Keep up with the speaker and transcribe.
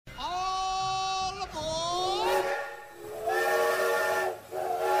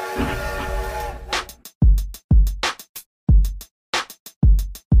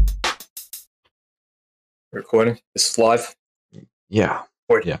recording? This is live? Yeah.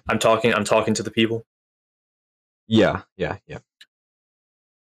 Or Yeah. I'm talking to the people. Yeah.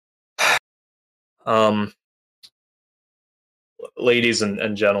 Um, Ladies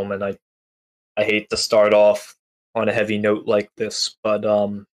and gentlemen, I hate to start off on a heavy note like this, but I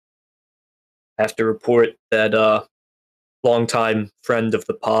have to report that longtime friend of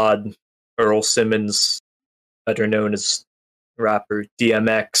the pod, Earl Simmons, better known as rapper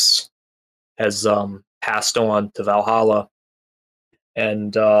DMX, has passed on to Valhalla,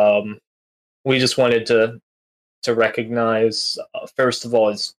 and we just wanted to recognize, first of all,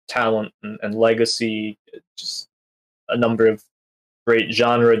 his talent and legacy, just a number of great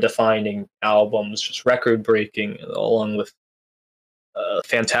genre-defining albums, just record-breaking, along with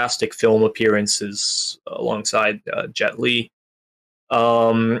fantastic film appearances alongside Jet Li.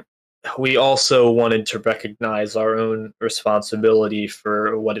 We also wanted to recognize our own responsibility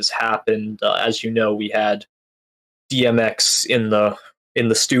for what has happened. As you know, we had DMX in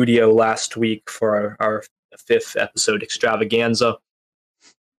the studio last week for our fifth episode extravaganza,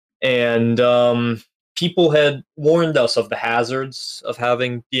 and people had warned us of the hazards of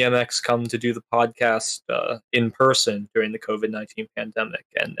having DMX come to do the podcast in person during the COVID-19 pandemic,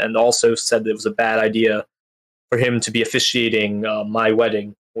 and also said it was a bad idea for him to be officiating my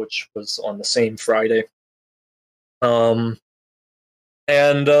wedding, which was on the same Friday. And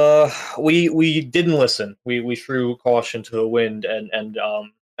we didn't listen. We threw caution to the wind, and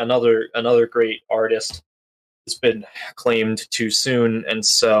another great artist has been claimed too soon, and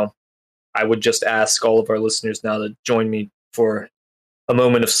so I would just ask all of our listeners now to join me for a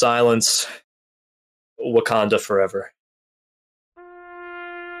moment of silence. Wakanda forever.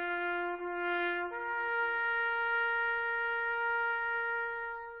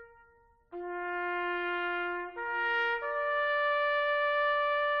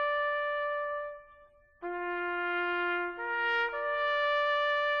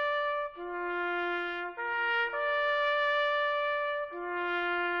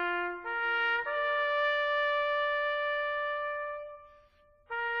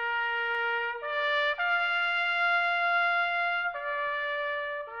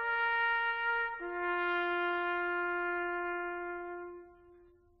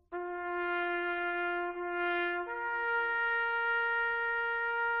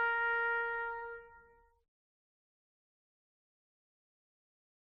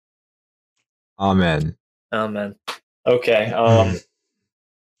 Amen. Amen. Okay.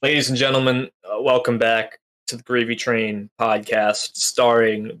 Ladies and gentlemen, welcome back to the Gravy Train podcast,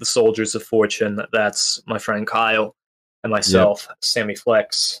 starring the Soldiers of Fortune. That's my friend Kyle and myself, Sammy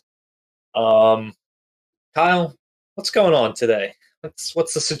Flex. Kyle, what's going on today?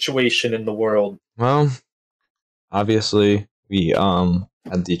 What's the situation in the world? Well, obviously, we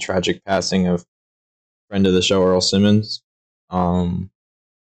had the tragic passing of friend of the show, Earl Simmons, King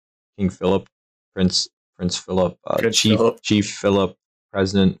Philip, Prince Philip, Chief Philip,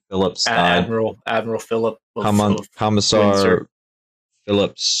 President Phillips, Admiral Philip, Commissar Windsor.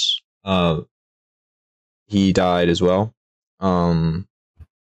 Phillips, he died as well. But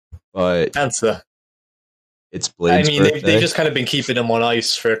it's Blade's birthday. They've just kind of been keeping him on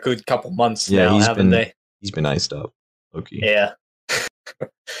ice for a good couple months now, haven't they? He's been iced up, Loki. Yeah.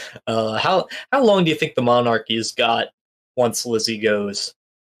 How long do you think the monarchy's got once Lizzie goes?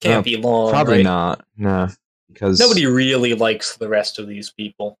 Can't be long. Probably right? not. Nah, because nobody really likes the rest of these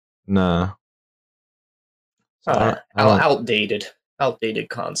people. Nah. Outdated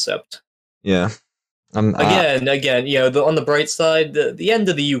concept. Yeah. Again, on the bright side, the end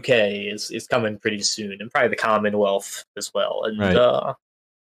of the UK is coming pretty soon, and probably the Commonwealth as well. And right.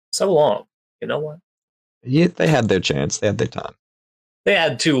 So long. You know what? Yeah, they had their chance. They had their time. They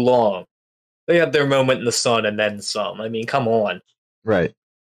had too long. They had their moment in the sun and then some. I mean, come on. Right.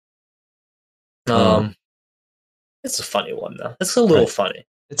 It's a funny one though. It's a little funny.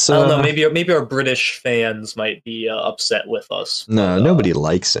 I don't know. Maybe our British fans might be upset with us. No, nobody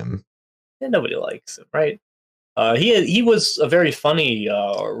likes him. Yeah, nobody likes him, right? He was a very funny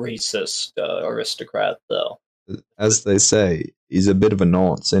racist aristocrat, though. As they say, he's a bit of a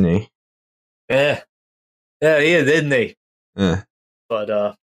nonce, isn't he? Yeah, didn't he? Yeah.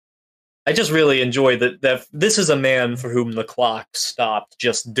 But I just really enjoy that this is a man for whom the clock stopped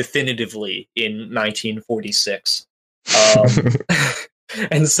just definitively in 1946.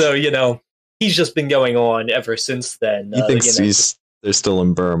 And so, he's just been going on ever since then. He thinks they're still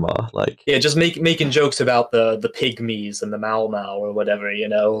in Burma, like just making jokes about the pygmies and the Mau Mau or whatever,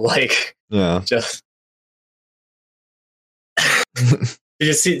 just.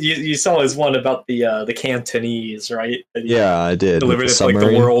 You saw his one about the Cantonese, right? Yeah, I did. Delivered it to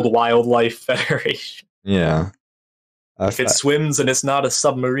the World Wildlife Federation. Yeah. If it swims and it's not a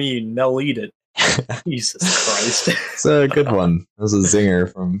submarine, they'll eat it. Jesus Christ. It's a good one. That was a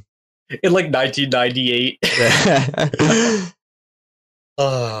zinger from in like 1998.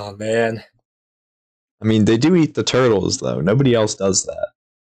 Oh man. I mean, they do eat the turtles though. Nobody else does that.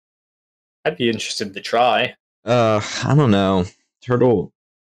 I'd be interested to try. I don't know. Turtle.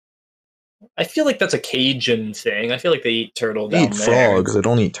 I feel like that's a Cajun thing. I feel like they eat turtle They down eat there. frogs. They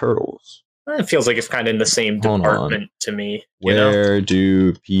don't eat turtles. It feels like it's kind of in the same Hold department on. to me. Where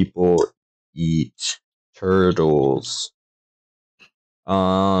do people eat turtles?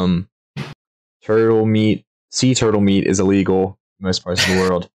 Turtle meat. Sea turtle meat is illegal in most parts of the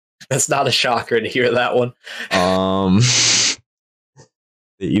world. That's not a shocker to hear that one.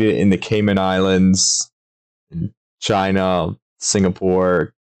 They eat it in the Cayman Islands, in China,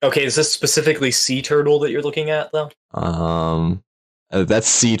 Singapore. Okay, is this specifically sea turtle that you're looking at, though? That's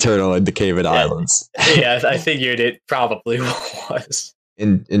sea turtle in the Cayman Islands. Yeah, I figured it probably was.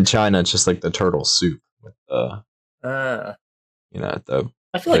 In China, it's just like the turtle soup with the, the.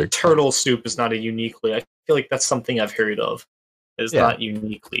 I feel like turtle soup is not a uniquely. I feel like that's something I've heard of. It's not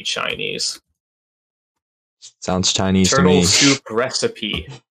uniquely Chinese. Sounds Chinese to me. Turtle soup recipe.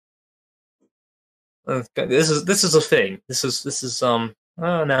 This is a thing. This is oh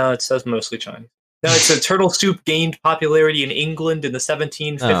no, it says mostly Chinese. No, it's a turtle soup gained popularity in England in the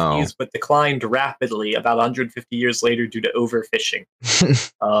 1750s, but declined rapidly about 150 years later due to overfishing.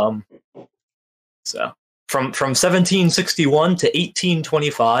 So from 1761 to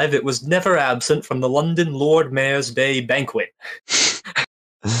 1825, it was never absent from the London Lord Mayor's Day banquet.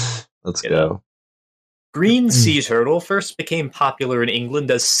 Let's go. Green sea turtle first became popular in England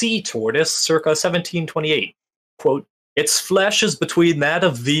as sea tortoise circa 1728. Quote, its flesh is between that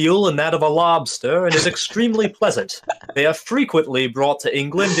of veal and that of a lobster and is extremely pleasant. They are frequently brought to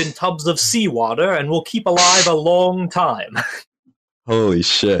England in tubs of seawater and will keep alive a long time. Holy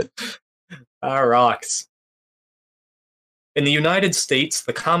shit. That rocks. In the United States,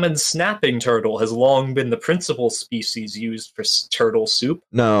 the common snapping turtle has long been the principal species used for turtle soup.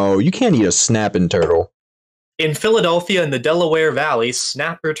 No, you can't eat a snapping turtle. In Philadelphia and the Delaware Valley,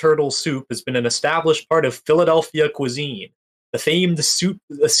 snapper turtle soup has been an established part of Philadelphia cuisine. The famed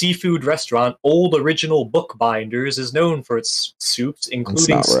seafood restaurant Old Original Bookbinders is known for its soups,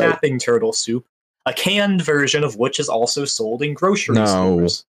 including snapping turtle soup, a canned version of which is also sold in grocery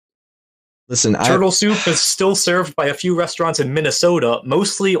stores. Listen, turtle soup is still served by a few restaurants in Minnesota,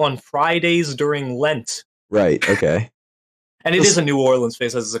 mostly on Fridays during Lent. Right, okay. And it is a New Orleans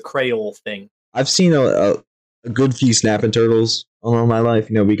face, as a Creole thing. I've seen a good few snapping turtles all my life.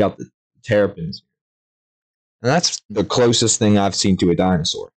 You know, we got the terrapins. And that's the closest thing I've seen to a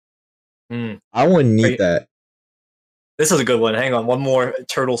dinosaur. I wouldn't eat that. This is a good one. Hang on, one more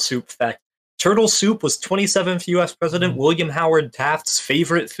turtle soup fact. Turtle soup was 27th U.S. President William Howard Taft's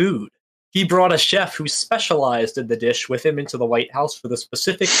favorite food. He brought a chef who specialized in the dish with him into the White House for the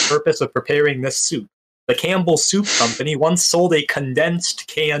specific purpose of preparing this soup. The Campbell Soup Company once sold a condensed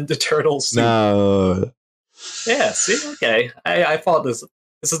canned turtle soup. No. Yeah, see? Okay. I thought this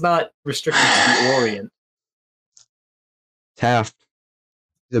is not restricted to the Orient. Taft.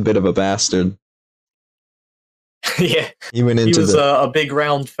 He's a bit of a bastard. Yeah. He was a big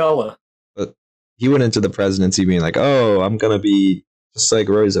round fella. But he went into the presidency being like, oh, I'm going to be just like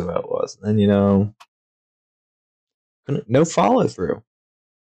Roosevelt was. And then, no follow through.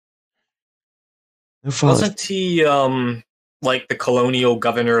 Wasn't he like the colonial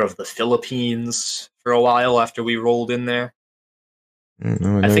governor of the Philippines for a while after we rolled in there?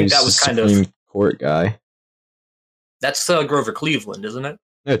 I think that was kind of Supreme Court guy. That's Grover Cleveland, isn't it?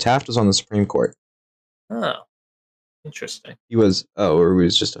 No, Taft was on the Supreme Court. Oh, interesting. He was, or he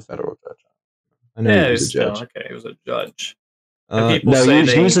was just a federal judge. I know he was a judge. Okay, he was a judge. No,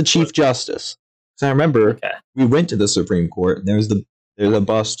 he was a Chief Justice. So I remember we went to the Supreme Court, and there's a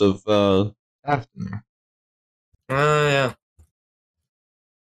bust of Taft in there. Yeah.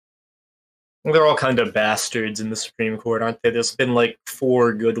 They're all kind of bastards in the Supreme Court, aren't they? There's been like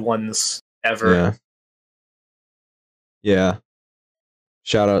 4 good ones ever. Yeah.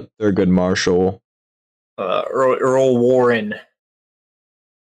 Shout out Thurgood Marshall. Earl Warren.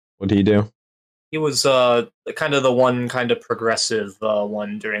 What did he do? He was kind of the one kind of progressive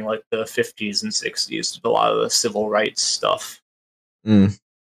one during like the 50s and 60s. A lot of the civil rights stuff. Oh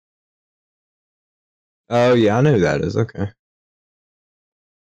yeah, I know who that is. Okay.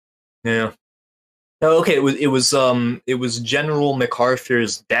 Yeah. Oh, okay, it was General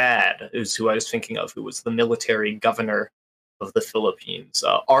MacArthur's dad is who I was thinking of, who was the military governor of the Philippines.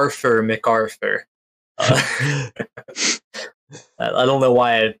 Arthur MacArthur. I don't know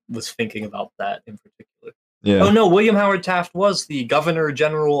why I was thinking about that in particular. Oh Yeah. no, William Howard Taft was the Governor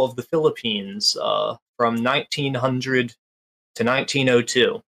General of the Philippines from 1900 to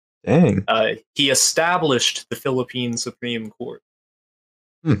 1902. Dang. He established the Philippine Supreme Court,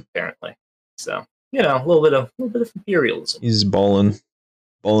 Hmm. apparently. So a little bit of imperialism. He's balling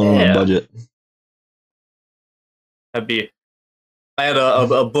on a Yeah, budget. that'd be. I had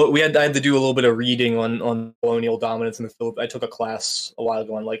a book. I had to do a little bit of reading on colonial dominance in the Philippines. I took a class a while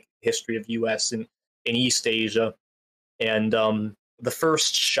ago on like history of U.S. in East Asia, and the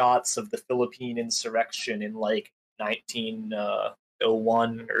first shots of the Philippine insurrection in like 1901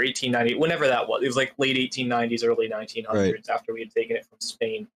 or 1890, whenever that was. It was like late 1890s, early 1900s, Right. after we had taken it from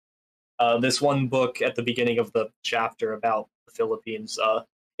Spain. This one book at the beginning of the chapter about the Philippines,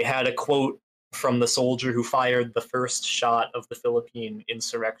 it had a quote from the soldier who fired the first shot of the Philippine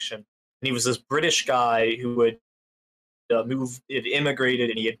insurrection. And he was this British guy who had immigrated,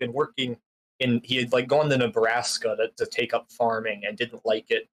 and he had been working he had like gone to Nebraska to take up farming and didn't like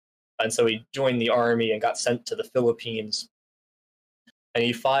it. And so he joined the army and got sent to the Philippines. And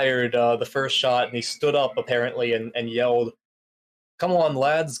he fired the first shot, and he stood up apparently and yelled, "Come on,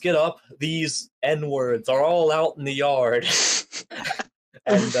 lads, get up. These N-words are all out in the yard."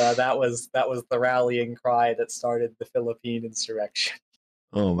 And that was the rallying cry that started the Philippine insurrection.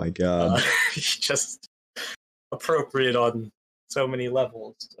 Oh my god. Just appropriate on so many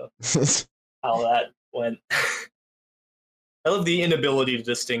levels. So how that went. I love the inability to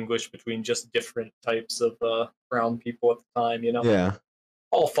distinguish between just different types of brown people at the time. Yeah.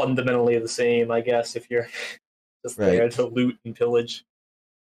 All fundamentally the same, I guess, if you're just there to loot and pillage.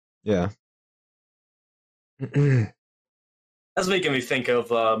 Yeah. That's making me think of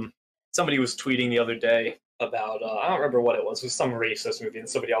somebody was tweeting the other day about I don't remember what it was some racist movie, and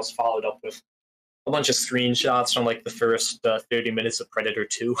somebody else followed up with a bunch of screenshots from like the first 30 minutes of Predator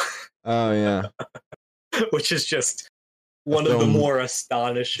 2. Oh yeah. Which is just one of the more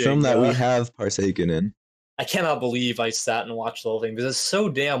astonishing film that we have partaken in. I cannot believe I sat and watched the whole thing because it's so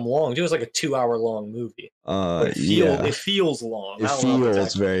damn long. It was like a 2-hour long movie. It feels long. It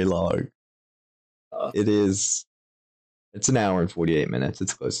feels very long. It is. It's an hour and 48 minutes.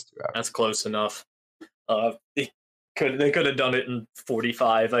 It's close to 2 hours. That's close enough. They could have done it in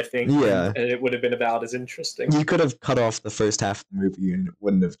 45, I think. Yeah. And it would have been about as interesting. You could have cut off the first half of the movie and it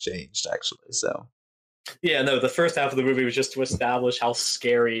wouldn't have changed, actually. So. Yeah, no, the first half of the movie was just to establish how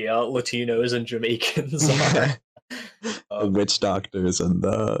scary Latinos and Jamaicans are. The witch doctors and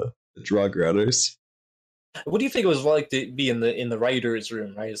the drug runners. What do you think it was like to be in the writer's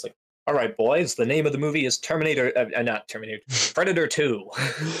room, right? It's like, all right, boys, the name of the movie is not Terminator, Predator 2.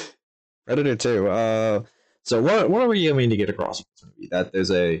 Predator 2. So what are we aiming to get across with this movie? That there's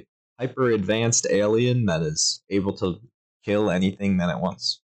a hyper-advanced alien that is able to kill anything that it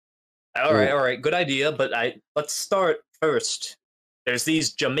wants. All right, good idea, but let's start first. There's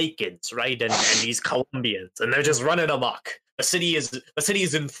these Jamaicans, right, and these Colombians, and they're just running amok. The city is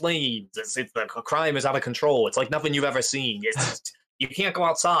in flames. The crime is out of control. It's like nothing you've ever seen. You can't go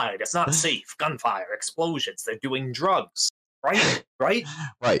outside. It's not safe. Gunfire, explosions. They're doing drugs. Right? Right,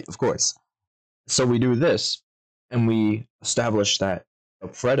 of course. So we do this, and we establish that a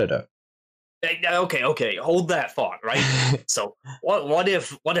predator. Okay. Hold that thought, right? So what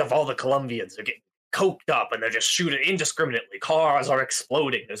if all the Colombians are getting coked up and they're just shooting indiscriminately? Cars are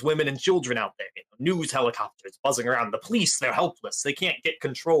exploding. There's women and children out there. News helicopters buzzing around. The police, they're helpless. They can't get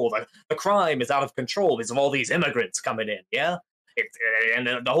control. The crime is out of control because of all these immigrants coming in. Yeah. And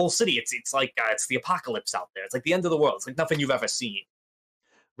the whole city, it's like it's the apocalypse out there. It's like the end of the world. It's like nothing you've ever seen.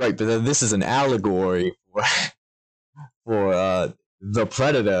 Right, but then this is an allegory for the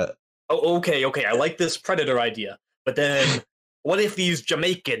Predator. Oh, okay. I like this Predator idea. But then, what if these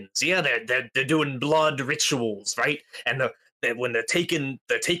Jamaicans? Yeah, they're doing blood rituals, right? And when they're taking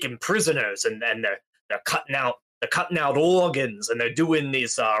prisoners and they're cutting out organs, and they're doing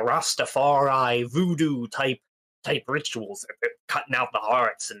these Rastafari voodoo type rituals. They're cutting out the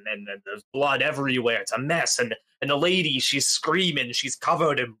hearts, and there's blood everywhere. It's a mess. And the lady, she's screaming. She's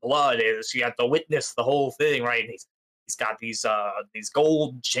covered in blood. She had to witness the whole thing, right? And he's got these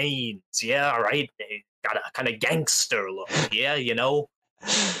gold chains. Yeah, right. They got a kind of gangster look. Yeah,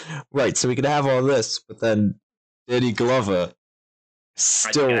 Right. So we could have all this, but then Danny Glover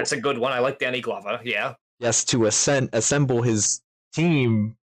still. Yeah, that's a good one. I like Danny Glover. Yeah. Yes, to assemble his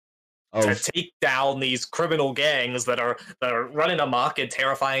team. To take down these criminal gangs that are running amok and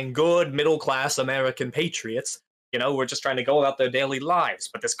terrifying good middle-class American patriots. We're just trying to go about their daily lives.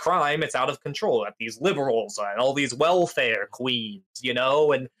 But this crime, it's out of control. These liberals and all these welfare queens,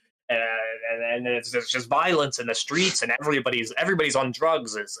 and and there's just violence in the streets, and everybody's on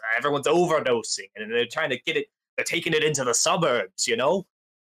drugs, everyone's overdosing, and they're trying to get it. They're taking it into the suburbs, you know.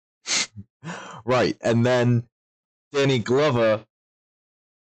 Right, and then Danny Glover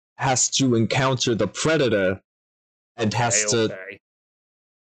has to encounter the Predator and has to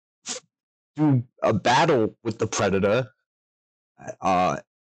do a battle with the Predator, and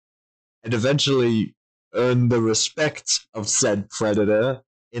eventually earn the respect of said Predator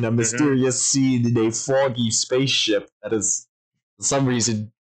in a mysterious scene in a foggy spaceship that is, for some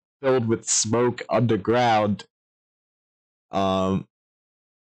reason, filled with smoke underground. I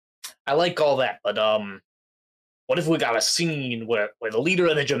like all that, but what if we got a scene where the leader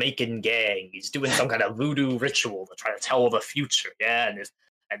of the Jamaican gang is doing some kind of voodoo ritual to try to tell the future, yeah,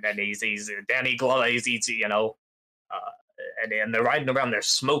 and then he's Danny Glover, he's you know, and they're riding around, they're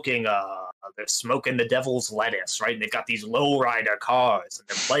smoking the devil's lettuce, right? And they've got these lowrider cars, and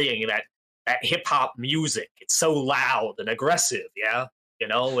they're playing that hip hop music. It's so loud and aggressive, yeah. You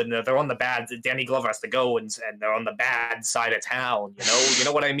know, and they're on the bad. Danny Glover has to go, and they're on the bad side of town. You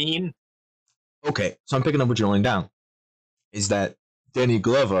know what I mean? Okay, so I'm picking up what you're laying down. Is that Danny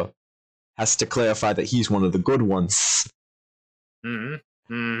Glover has to clarify that he's one of the good ones.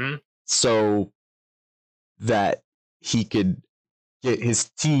 So that he could get his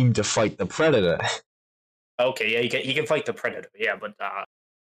team to fight the Predator. Okay, yeah, he can fight the Predator, yeah, but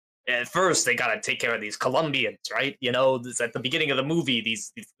at first they gotta take care of these Colombians, right? You know, at the beginning of the movie,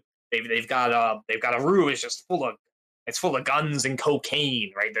 they've got a room. It's full of guns and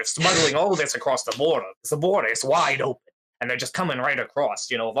cocaine, right? They're smuggling all of this across the border. The border is wide open, and they're just coming right across.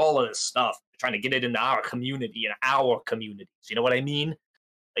 You know, of all of this stuff, trying to get it into our community and our communities. You know what I mean?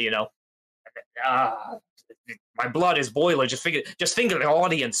 You know, my blood is boiling. Just think of the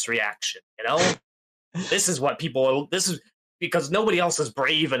audience reaction. You know, this is because nobody else is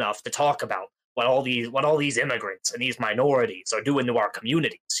brave enough to talk about what all these immigrants and these minorities are doing to our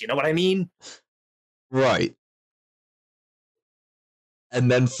communities. You know what I mean? Right. And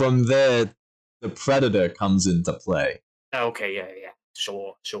then from there, the Predator comes into play. Okay, yeah,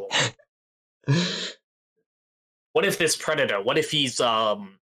 sure. What if this Predator? What if he's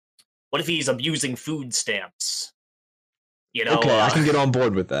abusing food stamps? You know. Okay, I can get on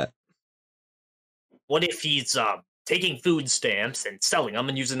board with that. What if he's taking food stamps and selling them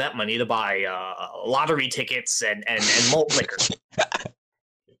and using that money to buy lottery tickets and malt liquor?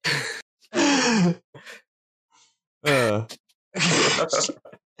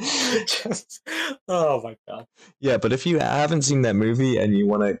 Oh my god. Yeah, but if you haven't seen that movie and you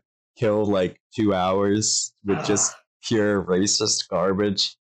want to kill like 2 hours with just pure racist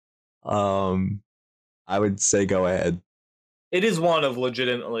garbage, I would say go ahead. It is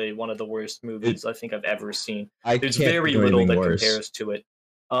legitimately one of the worst movies I think I've ever seen. There's can't very do little that anything worse. compares to it.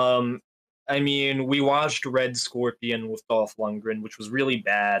 I mean, we watched Red Scorpion with Dolph Lundgren, which was really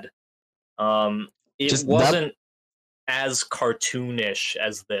bad. It wasn't as cartoonish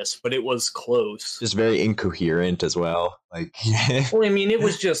as this, but it was close. Just very incoherent as well. Like, well, I mean, it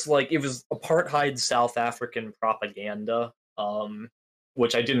was apartheid South African propaganda,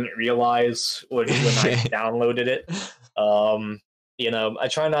 which I didn't realize when I downloaded it. You know, I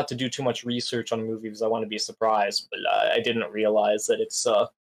try not to do too much research on movies because I want to be surprised, but I didn't realize that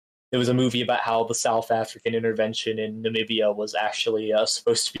it was a movie about how the South African intervention in Namibia was actually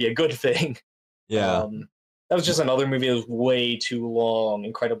supposed to be a good thing. Yeah. That was just another movie that was way too long,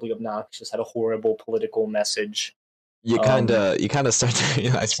 incredibly obnoxious, had a horrible political message. You kind of start to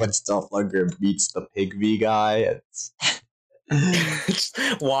realize when Dolph Lundgren meets the Pygmy guy. Just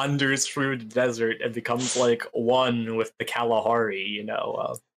wanders through the desert and becomes like one with the Kalahari, you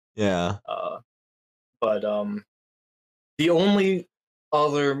know. Yeah. But the only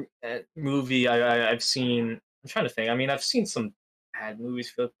other movie I've seen, I'm trying to think. I mean, I've seen some bad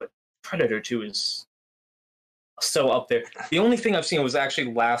movies, but Predator 2 is so up there. The only thing I've seen was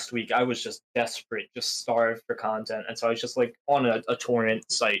actually last week. I was just desperate, just starved for content, and so I was just like on a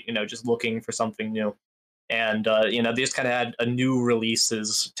torrent site, you know, just looking for something new. And you know, they just kind of had a new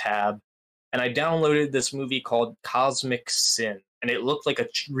releases tab, and I downloaded this movie called Cosmic Sin, and it looked like a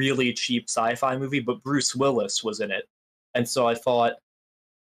really cheap sci-fi movie, but Bruce Willis was in it, and so I thought,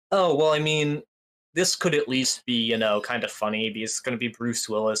 oh well, I mean, this could at least be, you know, kind of funny because it's going to be Bruce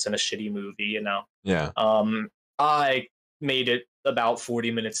Willis in a shitty movie, you know. Yeah. I made it about 40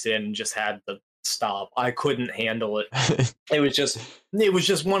 minutes in and just had to stop. I couldn't handle it. It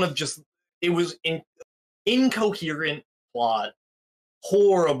was incoherent plot,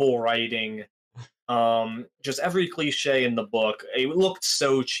 horrible writing, just every cliche in the book. It looked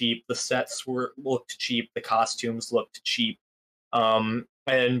so cheap. The sets looked cheap. The costumes looked cheap.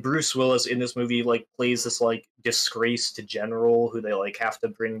 And Bruce Willis in this movie like plays this like disgraced general who they like have to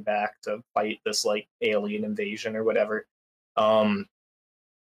bring back to fight this like alien invasion or whatever. Um,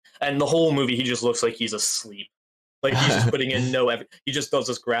 and the whole movie he just looks like he's asleep. Like he's just putting in he just does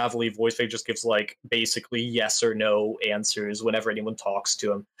this gravelly voice. He just gives like basically yes or no answers whenever anyone talks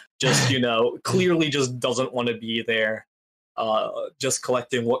to him. Just clearly just doesn't want to be there. Just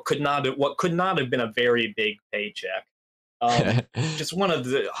collecting what could not have been a very big paycheck. Just one of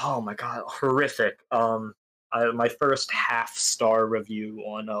the oh my god, horrific. My first half-star review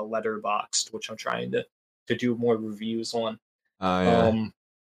on Letterboxd, which I'm trying to do more reviews on. Oh yeah.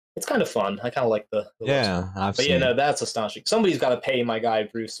 It's kind of fun. I kind of like the yeah. But yeah, no, that's astonishing. Somebody's got to pay my guy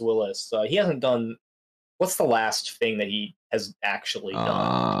Bruce Willis. He hasn't done. What's the last thing that he has actually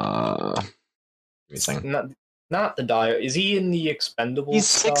done? Not the Die. Is he in the Expendables? He's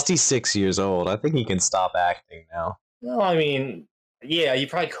 66 years old. I think he can stop acting now. No, I mean, yeah, he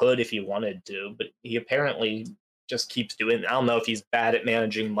probably could if he wanted to, but he apparently just keeps doing it. I don't know if he's bad at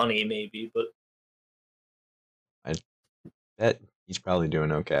managing money, maybe, but I bet he's probably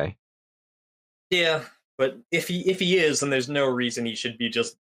doing okay. Yeah, but if he is, then there's no reason he should be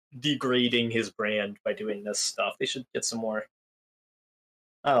just degrading his brand by doing this stuff. They should get some more.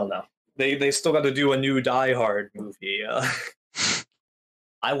 I don't know. They still got to do a new Die Hard movie.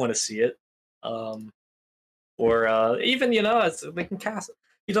 I want to see it. Or even they can cast.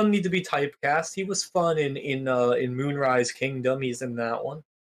 He doesn't need to be typecast. He was fun in Moonrise Kingdom. He's in that one.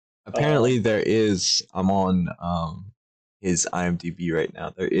 Apparently, there is. I'm on his IMDb right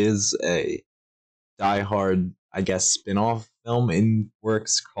now. There is a Die Hard, I guess, spin-off film in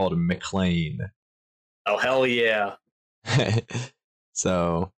works called McClane. Oh hell yeah!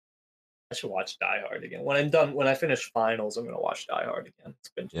 So I should watch Die Hard again. When I finish finals, I'm gonna watch Die Hard again. It's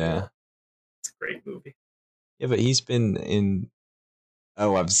been it's a great movie. Yeah, but he's been in.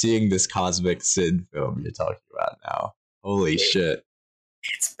 Oh, I'm seeing this Cosmic Sin film you're talking about now. Holy shit!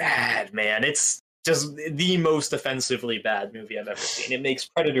 It's bad, man. It's just the most offensively bad movie I've ever seen. It makes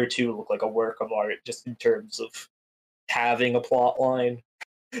Predator 2 look like a work of art, just in terms of having a plot line.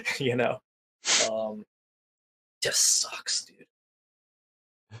 Just sucks, dude.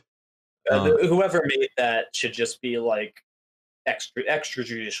 Whoever made that should just be like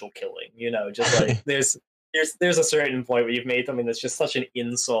extrajudicial killing. Just like there's a certain point where you've made something that's just such an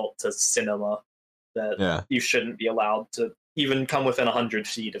insult to cinema that you shouldn't be allowed to even come within 100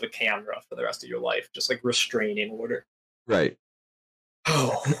 feet of a camera for the rest of your life. Just like restraining order. Right.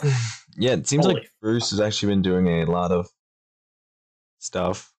 Oh. Yeah, it seems like Bruce has actually been doing a lot of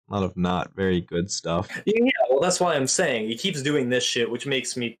stuff. A lot of not very good stuff. Yeah, well, that's why I'm saying he keeps doing this shit, which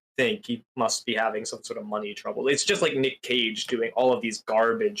makes me think he must be having some sort of money trouble. It's just like Nick Cage doing all of these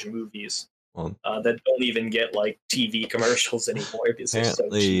garbage movies that don't even get like TV commercials anymore.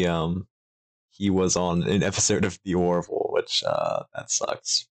 Apparently, he was on an episode of The Orville, which that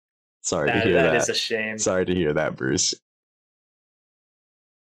sucks. Sorry to hear that. That is a shame. Sorry to hear that, Bruce.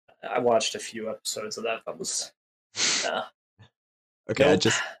 I watched a few episodes of that. That was. Okay,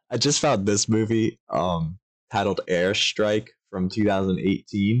 nope. I just found this movie titled Airstrike from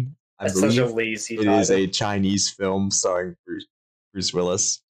 2018. That's such a lazy title. It is a Chinese film starring Bruce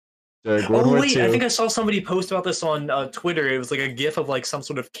Willis. I think I saw somebody post about this on Twitter. It was like a gif of like some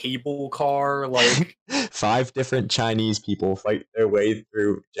sort of cable car. Like 5 different Chinese people fight their way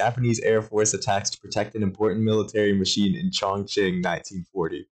through Japanese Air Force attacks to protect an important military machine in Chongqing,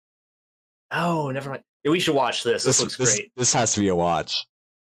 1940. Oh, never mind. Yeah, we should watch this. This looks great. This has to be a watch.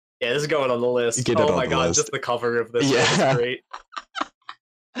 Yeah, this is going on the list. Oh my god, just the cover of this is great.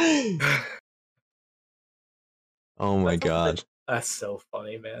 Oh my god. That's so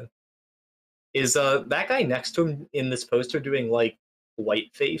funny, man. Is that guy next to him in this poster doing like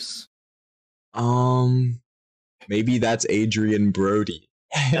whiteface? Maybe that's Adrian Brody.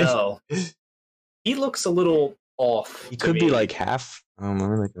 Oh. He looks a little off. He could be like half. Let me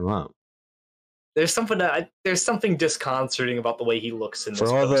look him up. There's something disconcerting about the way he looks in this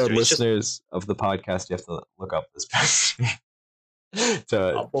poster. For all the listeners of the podcast, you have to look up this poster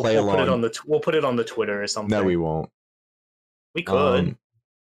to play along. We'll put it on the Twitter or something. No, we won't. We could.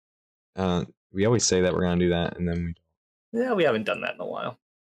 We always say that we're gonna do that, and then we don't. Yeah, we haven't done that in a while.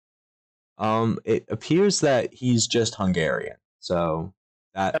 It appears that he's just Hungarian, so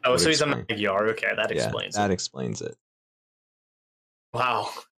that. Oh, so he's a Magyar. Okay, that explains. That explains it. Wow.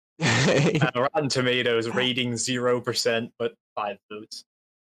 Rotten Tomatoes rating 0%, but 5 votes.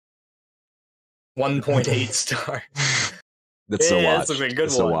 1.8 star. That's a watch. That's a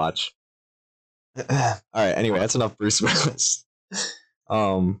good one. A watch. All right. Anyway, that's enough Bruce Willis.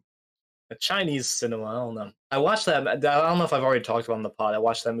 Chinese cinema. I don't know. I watched that. I don't know if I've already talked about it on the pod. I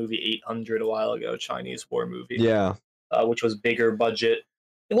watched that movie 800 a while ago, Chinese war movie, Yeah. which was bigger budget.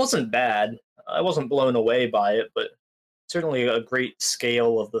 It wasn't bad. I wasn't blown away by it, but certainly a great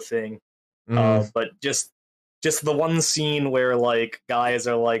scale of the thing. But just the one scene where like guys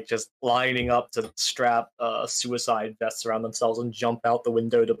are like just lining up to strap suicide vests around themselves and jump out the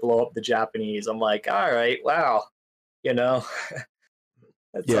window to blow up the Japanese. I'm like, all right, wow, you know,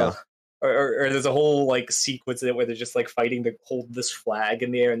 that's Yeah. or there's a whole like sequence in it where they're just like fighting to hold this flag in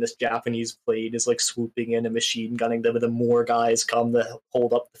the air, and this Japanese plane is like swooping in and machine gunning them, and then more guys come to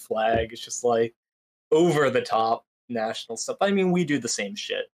hold up the flag. It's just like over the top national stuff. I mean, we do the same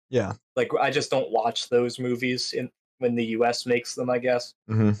shit. Yeah. Like, I just don't watch those movies when the U.S. makes them, I guess.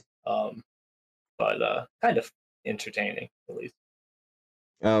 But kind of entertaining, at least.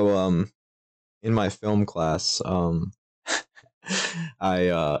 Oh, in my film class,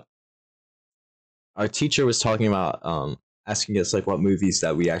 I our teacher was talking about asking us like what movies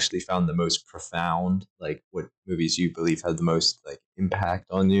that we actually found the most profound, like what movies you believe had the most like impact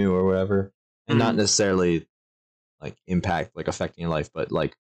on you or whatever, and not necessarily like impact like affecting your life, but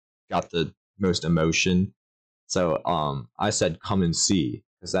like got the most emotion. So I said come and see,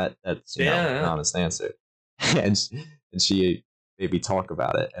 because that's an honest answer. and she made me talk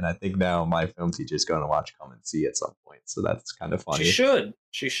about it, and I think now my film teacher is going to watch Come and See at some point, so that's kind of funny.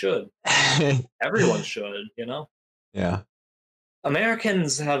 She should everyone should, you know. Yeah,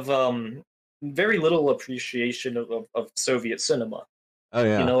 Americans have very little appreciation of Soviet cinema. oh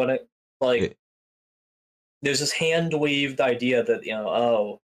yeah, You know what I like? it, There's this hand-waved idea that, you know,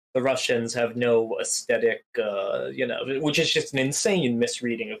 oh, the Russians have no aesthetic, you know, which is just an insane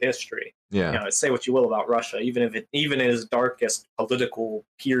misreading of history. yeah, You know, say what you will about Russia, even in its darkest political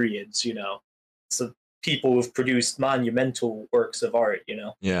periods, you know, so people who've produced monumental works of art, you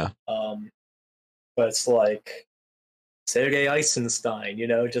know. yeah. But it's like Sergei Eisenstein, you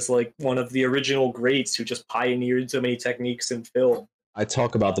know, just like one of the original greats who just pioneered so many techniques in film. I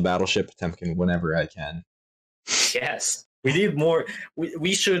talk about the Battleship Potemkin whenever I can. Yes, we need more.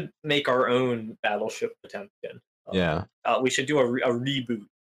 We should make our own Battleship Potemkin. Yeah, we should do a reboot.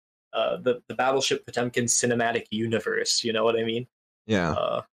 The Battleship Potemkin cinematic universe. You know what I mean?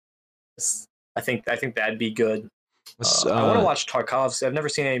 yeah. I think that'd be good. I want to watch Tarkovsky. I've never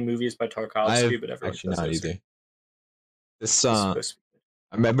seen any movies by Tarkovsky, but everyone actually not either. This I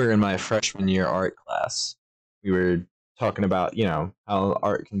remember in my freshman year art class, we were talking about, you know, how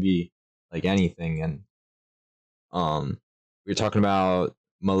art can be like anything, and we were talking about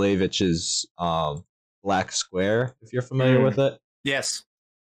Malevich's Black Square, if you're familiar with it. Yes.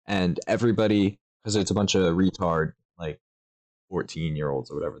 And everybody, because it's a bunch of retard like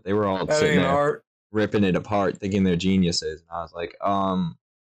 14-year-olds or whatever, they were all sitting there ripping it apart, thinking they're geniuses. And I was like,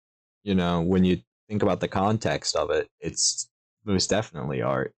 you know, when you think about the context of it, it's most definitely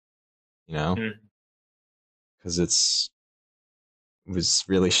art, you know, because it was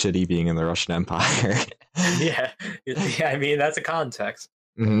really shitty being in the Russian Empire. yeah, I mean, that's a context.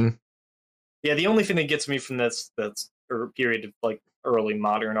 Yeah, the only thing that gets me from that's period of like early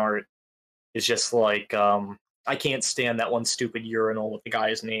modern art is just like I can't stand that one stupid urinal with the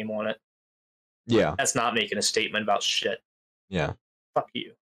guy's name on it. Yeah, that's not making a statement about shit. Yeah, fuck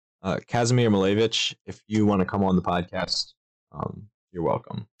you. Kazimir Malevich, if you want to come on the podcast, you're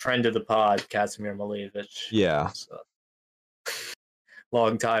welcome. Friend of the pod, Kazimir Malevich. Yeah. So,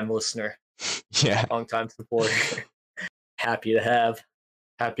 long time listener. Yeah. Long time supporter. Happy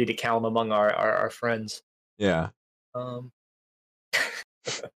to count among our friends. Yeah.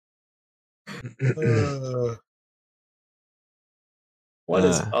 What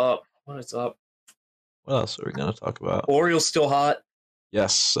is up? What is up? What else are we gonna talk about? Orioles still hot.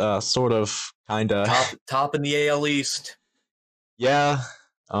 Yes, sort of, kinda. Top in the AL East. Yeah.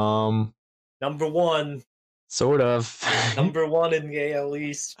 Number one. Sort of. Number one in the AL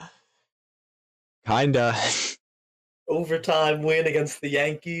East. Kinda. Overtime win against the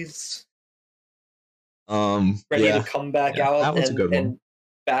Yankees. Ready to come back out and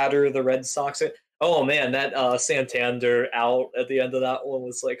batter the Red Sox. Oh man, that Santander out at the end of that one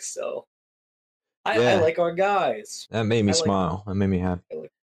was like so. I like our guys. That made me smile. That made me happy.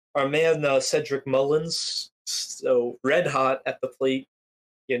 Our man Cedric Mullins, so red hot at the plate.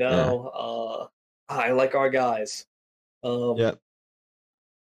 You know, I like our guys. Yeah.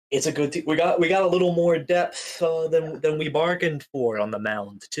 It's a good team. We got a little more depth than we bargained for on the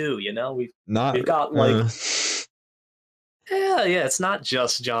mound too. You know, we've got like. Yeah, it's not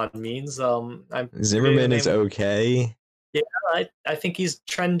just John Means. Zimmerman is okay. Yeah, I think he's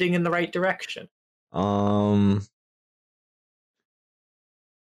trending in the right direction.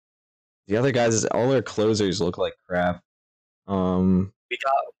 The other guys, all their closers look like crap. We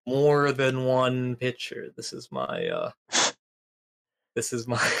got more than one pitcher. This is my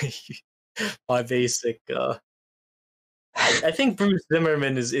my basic. I think Bruce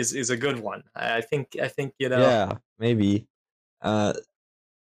Zimmerman is a good one. I think Yeah, maybe. Uh,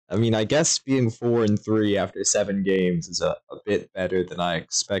 I mean, I guess being 4-3 after 7 games is a bit better than I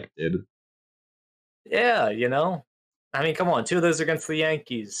expected. Yeah, I mean, come on, two of those against the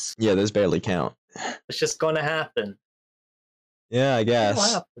Yankees. Yeah, those barely count. It's just going to happen. Yeah, I It'll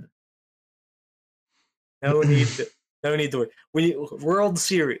guess. happen. No need to. No need to worry. World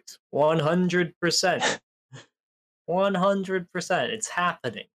Series, 100%. 100%. It's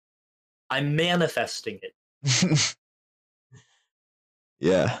happening. I'm manifesting it.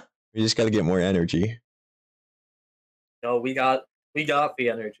 Yeah, we just got to get more energy. No, we got the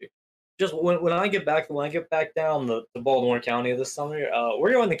energy. Just when I get back down to Baltimore County this summer,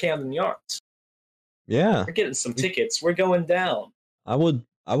 we're going to Camden Yards. Yeah, We're getting some tickets. We're going down. I would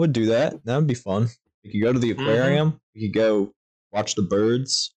do that. That would be fun. We could go to the aquarium. We could go watch the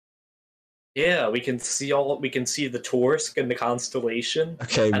birds. Yeah, we can see the Torsk and the constellation.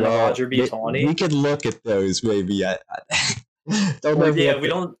 Okay, and well, the Roger B. Tawney. We could look at those maybe. We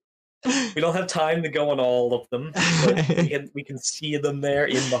don't have time to go on all of them, but we can see them there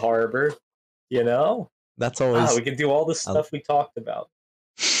in the harbor. That's always. We can do all the stuff we talked about.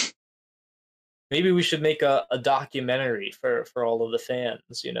 Maybe we should make a documentary for all of the fans.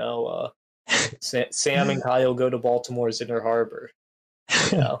 Sam and Kyle go to Baltimore's Inner Harbor.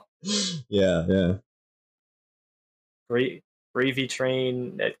 Yeah. Great gravy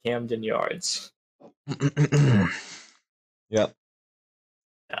train at Camden Yards. Yep.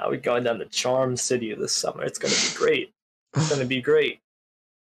 Now we're going down to Charm City this summer. It's gonna be great. It's gonna be great.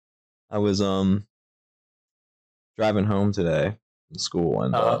 I was driving home today from school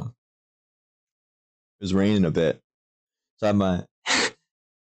and it was raining a bit. So I had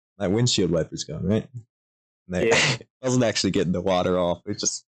my windshield wipers going, right? I wasn't actually getting the water off. It was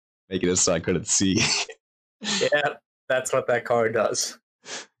just making it so I couldn't see. Yeah, that's what that car does.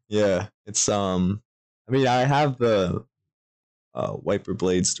 Yeah, it's I mean, I have the wiper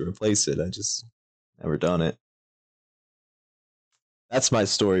blades to replace it. I just never done it. That's my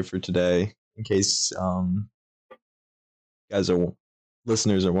story for today. In case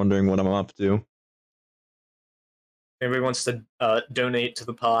listeners are wondering what I'm up to. Everybody wants to donate to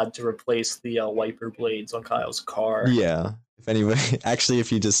the pod to replace the wiper blades on Kyle's car. Yeah, if anybody, actually,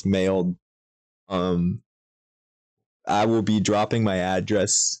 if you just mailed, I will be dropping my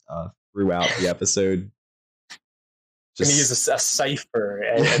address throughout the episode. Just use a cipher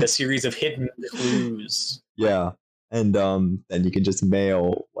and a series of hidden clues. Yeah, and then you can just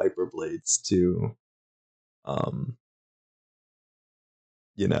mail wiper blades to,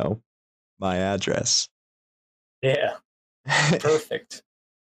 my address. Yeah, perfect.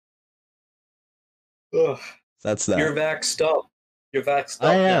 Ugh. That's that. You're vaxxed up.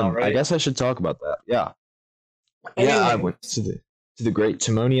 I am. Now, right? I guess I should talk about that. Yeah. I went to the Great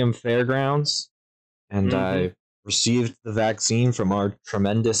Timonium Fairgrounds, and I received the vaccine from our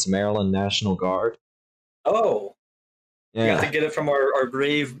tremendous Maryland National Guard. Oh. Yeah. You got to get it from our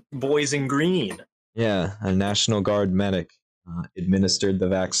brave boys in green. Yeah, a National Guard medic administered the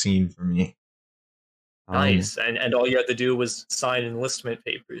vaccine for me. Nice. And all you had to do was sign enlistment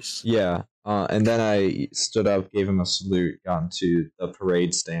papers. Yeah. And then I stood up, gave him a salute, got into the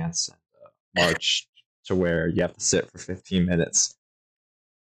parade stance, and marched to where you have to sit for 15 minutes.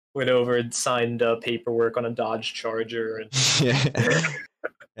 Went over and signed paperwork on a Dodge Charger. And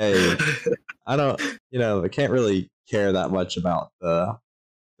Hey, I can't really care that much about the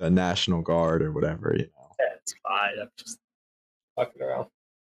National Guard or whatever, Yeah, it's fine. I'm just fucking around.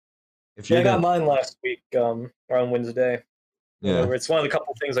 I got mine last week, around Wednesday. Yeah. It's one of the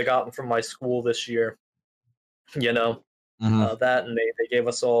couple things I got from my school this year. That, and they gave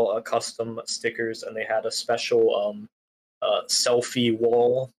us all custom stickers, and they had a special selfie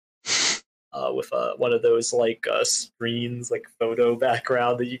wall with one of those screens, like photo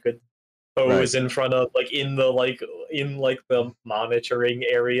background that you could pose in front of, in the monitoring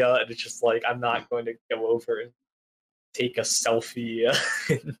area, and it's just I'm not going to go over and take a selfie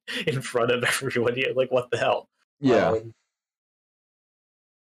in front of everybody. What the hell? Yeah.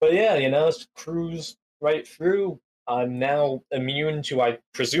 But yeah, it's cruise right through. I'm now immune to, I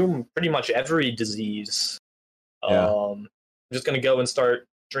presume, pretty much every disease. Yeah. I'm just gonna go and start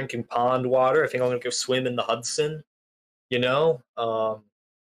drinking pond water. I think I'm gonna go swim in the Hudson.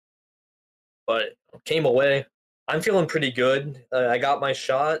 But came away. I'm feeling pretty good. I got my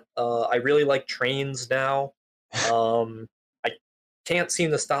shot. I really like trains now. can't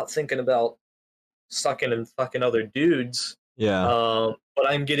seem to stop thinking about sucking and fucking other dudes. Yeah. But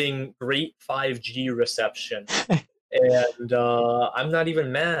I'm getting great 5G reception, and I'm not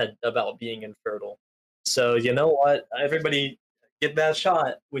even mad about being infertile. So you know what? Everybody get that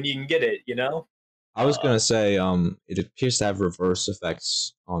shot when you can get it. You know. I was gonna say, it appears to have reverse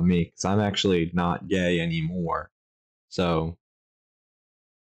effects on me because I'm actually not gay anymore. So,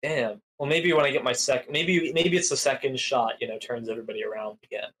 Damn. Well, maybe when I get my second, maybe it's the second shot. You know, turns everybody around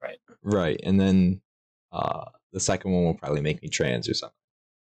again, right? right, and then the second one will probably make me trans or something.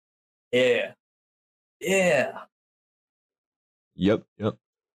 Yeah. Yeah. Yep, yep.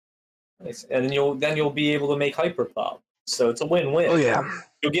 Nice. And then you'll be able to make hyperpop. So it's a win-win. Oh yeah.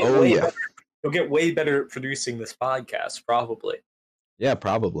 You'll get Oh way yeah. better. You'll get way better at producing this podcast, probably. Yeah,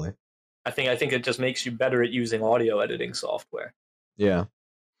 probably. I think it just makes you better at using audio editing software. Yeah.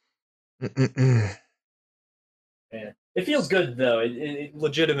 Yeah. It feels good though. It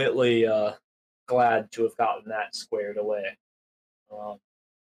legitimately glad to have gotten that squared away.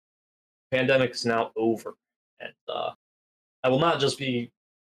 Pandemic is now over, and I will not just be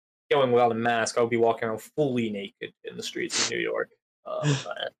going without a mask. I'll be walking around fully naked in the streets of New York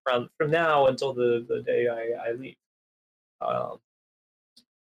from now until the day I leave. I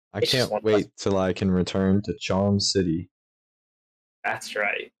It's just can't one less. wait till I can return to Charm City That's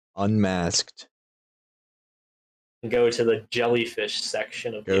right. unmasked. Go to the jellyfish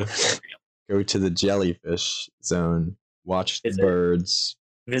section of the Go aquarium. go to the jellyfish zone. Watch the Visit birds.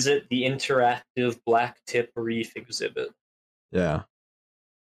 visit the interactive black tip reef exhibit. Yeah.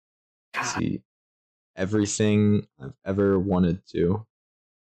 God. See everything I've ever wanted to.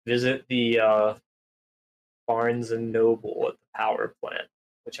 Visit the Barnes and Noble at the power plant,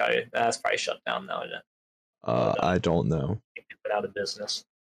 which that's probably shut down now. But, I don't know. they've been out of business.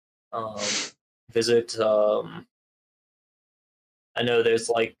 Visit. I know there's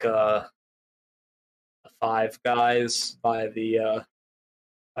like Five Guys by the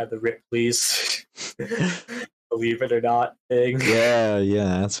Ripley's. Believe it or not thing. Yeah,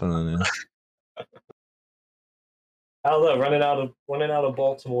 that's what I know. I don't know. Running out of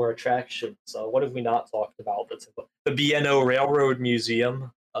Baltimore attractions. What have we not talked about? The B&O Railroad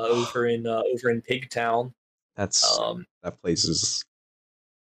Museum over in Pigtown. That place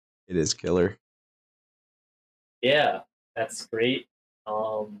it is killer. Yeah, that's great.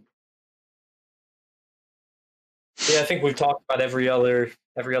 Yeah, I think we've talked about every other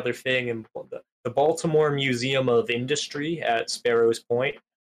thing. And the Baltimore Museum of Industry at Sparrows Point.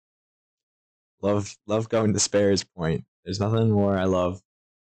 Love going to Sparrows Point. There's nothing more I love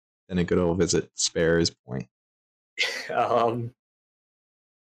than a good old visit to Sparrows Point. The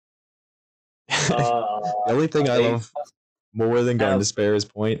only thing I love more than going to Sparrows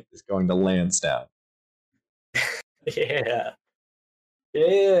Point is going to Lansdowne. Yeah.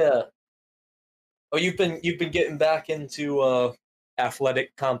 Yeah. Oh, you've been getting back into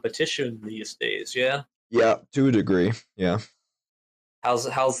athletic competition these days, yeah? Yeah, to a degree. Yeah. How's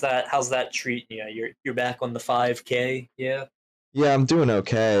that treating you? You're back on the 5K, yeah? Yeah, I'm doing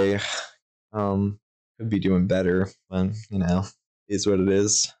okay. Could be doing better, but is what it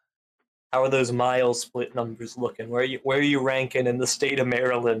is. How are those mile split numbers looking? Where are you ranking in the state of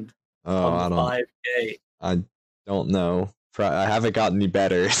Maryland on the 5K? I don't know. I haven't gotten any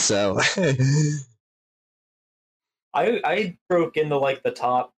better, so I broke into like the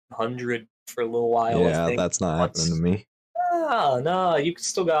top 100 for a little while. Yeah, I think. that's not happening to me. No, you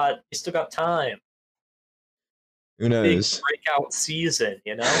still got time. Who knows? Big breakout season,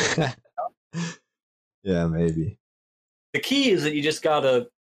 you know? Yeah, maybe. The key is that you just gotta,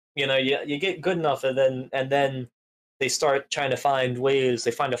 you get good enough, and then they start trying to find ways.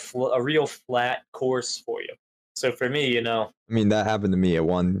 They find a real flat course for you. So for me, I mean, that happened to me at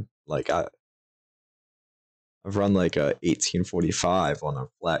one. Like I've run like a 18:45 on a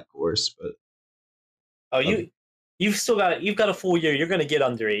flat course, but you've got a full year. You're gonna get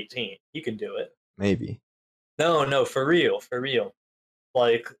under 18. You can do it. Maybe. No, for real.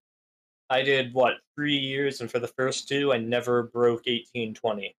 Like I did 3 years, and for the first two, I never broke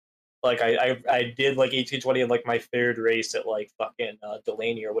 18:20. Like I did like 18:20 in like my third race at like fucking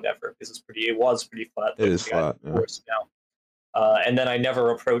Delaney or whatever, because it was pretty flat. It is flat. Yeah. Course now. And then I never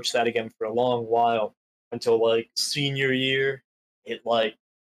approached that again for a long while until like senior year, hit like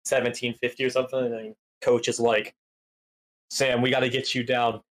 1750 or something, and then coach is like, Sam, we got to get you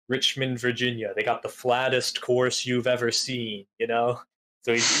down Richmond, Virginia. They got the flattest course you've ever seen, So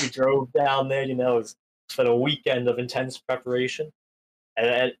we drove down there, it was for a weekend of intense preparation,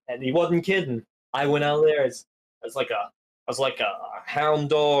 and he wasn't kidding. I went out there as I was like a hound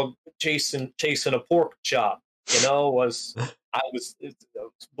dog chasing a pork chop, was I was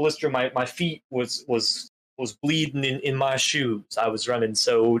blister. My feet was bleeding in my shoes. I was running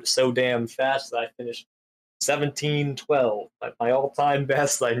so damn fast that I finished 17:12, my all time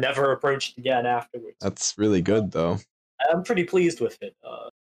best. I never approached again afterwards. That's really good, though. I'm pretty pleased with it.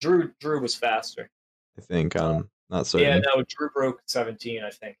 Drew was faster. I think I'm not Yeah, certain. no, Drew broke 17, I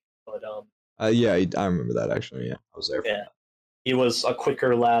think, but Yeah, I remember that actually. Yeah, I was there. yeah, he was a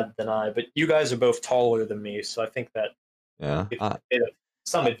quicker lad than I. But you guys are both taller than me, so I think that Yeah, gives a bit of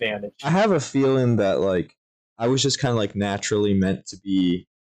some advantage. I have a feeling that like I was just kind of like naturally meant to be,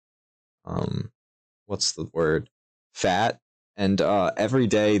 what's the word, fat, and every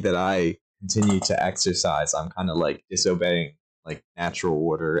day that I continue to exercise, I'm kind of like disobeying like natural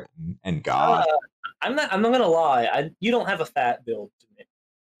order and God. I'm not gonna lie. You don't have a fat build to me.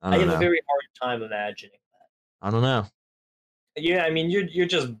 I I don't have a know. very hard time imagining that. I don't know. Yeah, I mean you're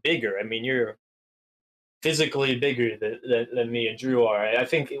just bigger. I mean you're physically bigger than me and Drew are. I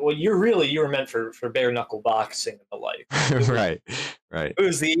think well you were meant for bare knuckle boxing and the like. Right, right. It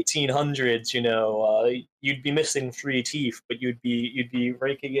was the 1800s, you'd be missing 3 teeth, but you'd be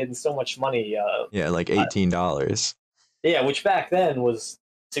raking in so much money. Yeah, like $18. Yeah, which back then was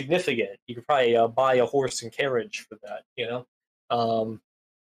significant. You could probably buy a horse and carriage for that. Um,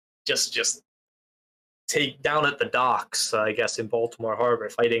 just take down at the docks, I guess, in Baltimore Harbor,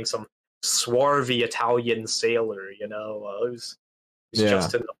 fighting some swarthy Italian sailor. It was Yeah,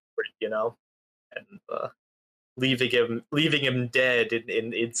 just enough for it. And leaving him dead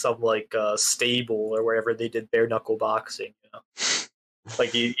in some like stable or wherever they did bare knuckle boxing.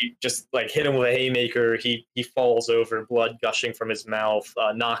 Like you just like hit him with a haymaker, he falls over, blood gushing from his mouth,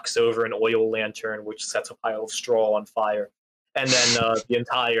 knocks over an oil lantern, which sets a pile of straw on fire, and then the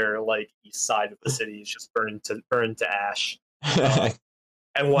entire like east side of the city is just burned to ash. Uh,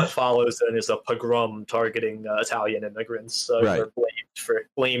 and what follows then is a pogrom targeting Italian immigrants who right. are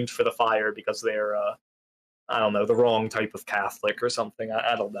blamed for the fire because they're I don't know, the wrong type of Catholic or something.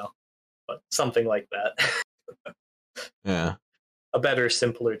 I don't know, but something like that. Yeah. A better,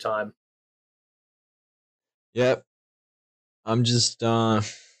 simpler time. Yep. I'm just I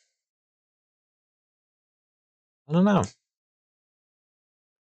don't know.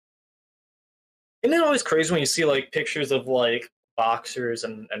 Isn't it always crazy when you see like pictures of like boxers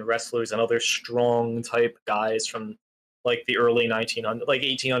and wrestlers and other strong type guys from like the early 1900s, like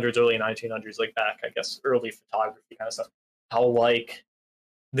 1800s, early 1900s, like back, I guess, early photography kind of stuff. How like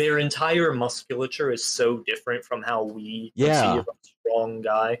their entire musculature is so different from how we Yeah. conceive of a strong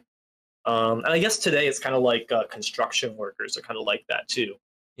guy. And I guess today it's kind of like construction workers are kind of like that too.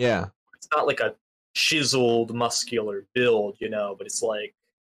 Yeah. It's not like a chiseled muscular build, but it's like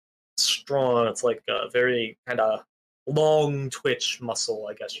strong. It's like a very kind of long twitch muscle,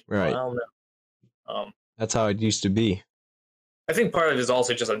 I guess. I Right. don't know. That's how it used to be. I think part of it is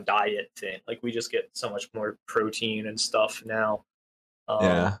also just a diet thing. Like we just get so much more protein and stuff now.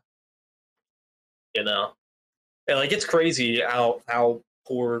 Yeah. You know, and like it's crazy how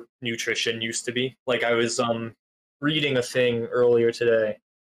poor nutrition used to be. Like I was reading a thing earlier today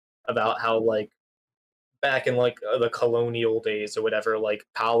about how like back in like the colonial days or whatever, like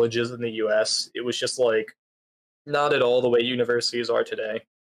colleges in the US, it was just like not at all the way universities are today.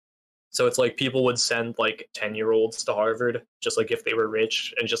 So it's like people would send like 10-year-olds to Harvard just like if they were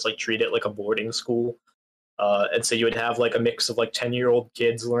rich and just like treat it like a boarding school. And so you would have like a mix of like 10-year-old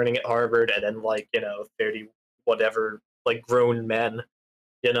kids learning at Harvard and then like, 30 whatever like grown men,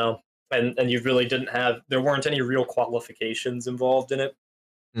 you know. And you really there weren't any real qualifications involved in it.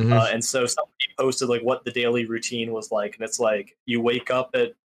 Mm-hmm. And so somebody posted like what the daily routine was like, and it's like you wake up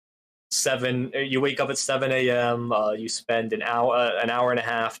at 7 a.m. You spend an hour and a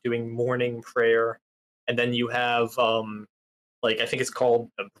half doing morning prayer, and then you have like I think it's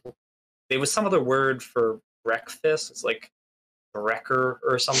called there was some other word for breakfast. It's like brekker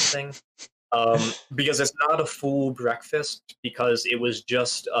or something. Because it's not a full breakfast because it was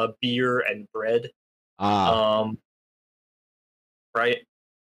just beer and bread. Um, right.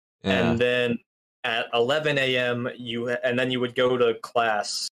 Yeah. And then at 11 a.m. and then you would go to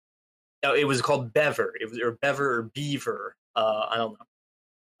class. No, it was called Bever. It was or Bever or Beaver. I don't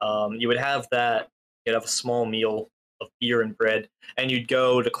know. You would have that. You'd have a small meal of beer and bread, and you'd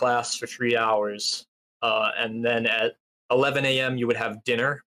go to class for 3 hours. And then at 11 a.m. you would have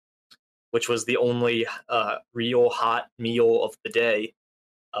dinner, which was the only real hot meal of the day.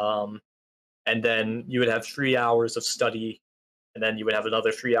 And then you would have 3 hours of study, and then you would have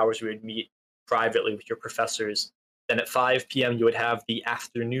another 3 hours you would meet privately with your professors. Then at 5 p.m. you would have the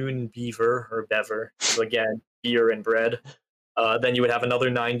afternoon beaver or bever, so again beer and bread. Then you would have another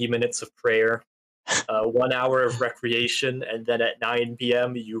 90 minutes of prayer, 1 hour of recreation, and then at 9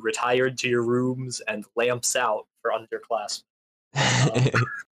 p.m. you retired to your rooms and lamps out for underclassmen.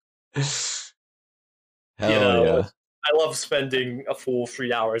 You Hell know, yeah. I love spending a full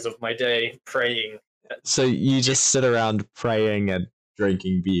 3 hours of my day praying. So you just sit around praying and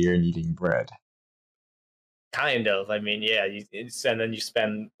drinking beer and eating bread. Kind of. I mean, yeah, and then you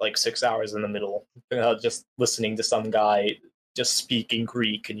spend like 6 hours in the middle just listening to some guy just speaking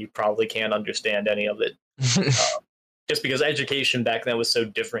Greek, and you probably can't understand any of it. Just because education back then was so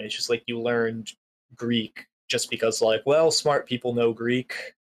different. It's just like you learned Greek just because, like, well, smart people know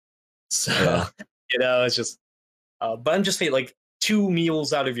Greek. So, Yeah. it's just, but I'm just saying, like, 2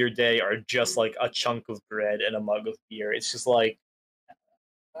 meals out of your day are just like a chunk of bread and a mug of beer. It's just like,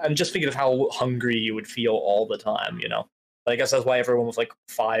 I'm just thinking of how hungry you would feel all the time, But I guess that's why everyone was like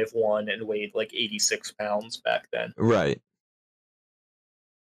 5'1" and weighed like 86 pounds back then. Right.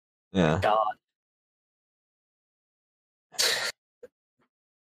 Yeah. My God.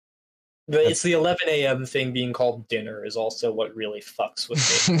 It's the 11 a.m. thing being called dinner is also what really fucks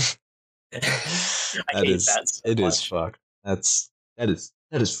with me. I hate that so it much. is fucked. That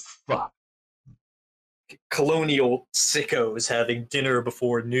is fucked. Colonial sickos having dinner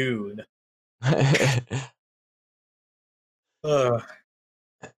before noon. Do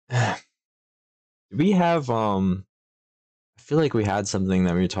we have I feel like we had something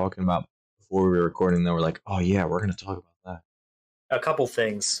that we were talking about before we were recording that we're like, oh yeah, we're gonna talk about A couple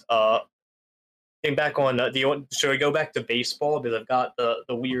things. Came back on should I go back to baseball, because I've got the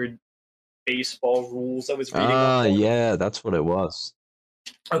weird baseball rules I was reading up on. Yeah, that's what it was.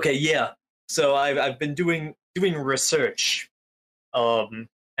 Okay, yeah. So I've been doing research, and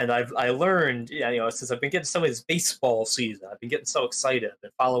I learned, since I've been getting some of this baseball season, I've been getting so excited. I've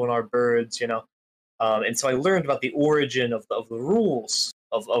been following our birds, and so I learned about the origin of the rules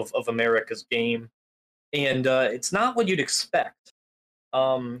of America's game, and it's not what you'd expect.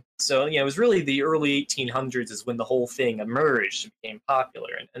 So it was really the early 1800s is when the whole thing emerged and became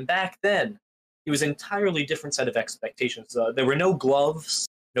popular, and back then it was an entirely different set of expectations. There were no gloves.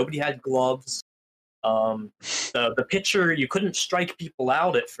 Nobody had gloves. The pitcher, you couldn't strike people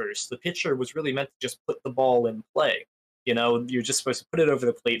out at first. The pitcher was really meant to just put the ball in play. You're just supposed to put it over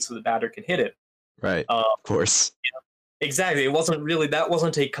the plate so the batter can hit it. Right. Of course. Exactly. That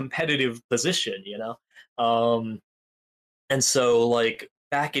wasn't a competitive position, and so, like,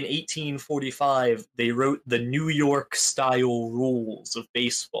 back in 1845, they wrote the New York style rules of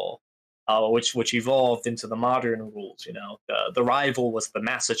baseball, which evolved into the modern rules. The rival was the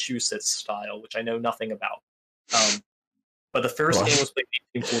Massachusetts style, which I know nothing about. But the first game was played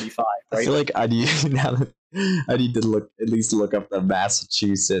in 1845. Right? I feel like I need to at least look up the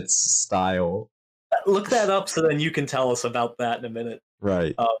Massachusetts style. Look that up so then you can tell us about that in a minute.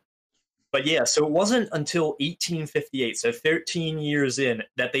 Right. But yeah, so it wasn't until 1858, so 13 years in,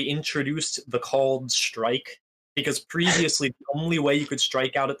 that they introduced the called strike, because previously the only way you could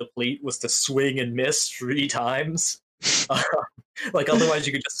strike out at the plate was to swing and miss 3 times. Like, otherwise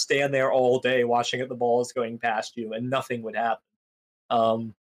you could just stand there all day watching the balls going past you and nothing would happen.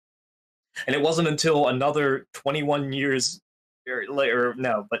 And it wasn't until another 21 years later,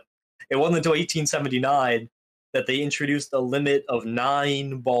 no, but it wasn't until 1879 that they introduced a limit of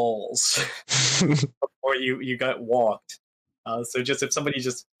 9 balls before you got walked. So just if somebody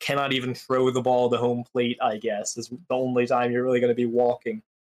just cannot even throw the ball to home plate, I guess, is the only time you're really going to be walking.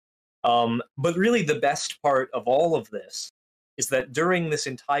 But really the best part of all of this is that during this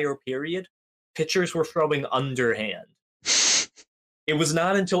entire period, pitchers were throwing underhand. It was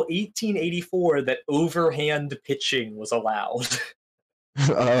not until 1884 that overhand pitching was allowed.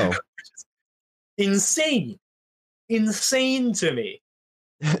 Oh. Insane to me.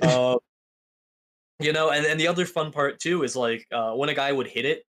 And the other fun part too is, like, when a guy would hit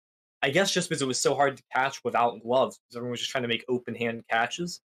it, I guess just because it was so hard to catch without gloves, because everyone was just trying to make open hand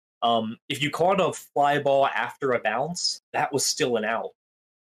catches. If you caught a fly ball after a bounce, that was still an out.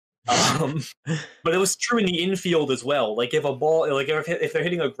 But it was true in the infield as well. Like, if a ball, like, if they're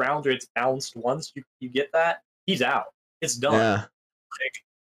hitting a grounder, it's bounced once, you get that, he's out. It's done. Yeah. Like,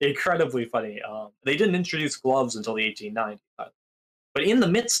 incredibly funny. They didn't introduce gloves until the 1890s. But in the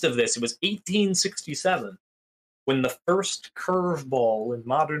midst of this, it was 1867 when the first curveball in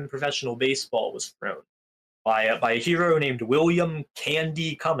modern professional baseball was thrown by a hero named William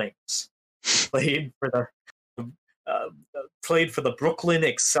Candy Cummings. Played for the Brooklyn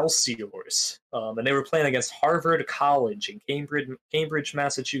Excelsiors, and they were playing against Harvard College in Cambridge,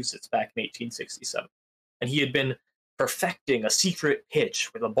 Massachusetts, back in 1867. And he had been perfecting a secret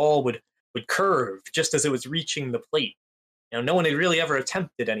pitch where the ball would curve just as it was reaching the plate. no one had really ever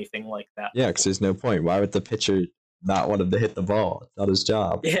attempted anything like that Yeah, because before. there's no point. Why would the pitcher not want him to hit the ball? It's not his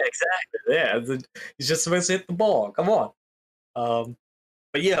job. Yeah, exactly. Yeah, he's just supposed to hit the ball. Come on. Um,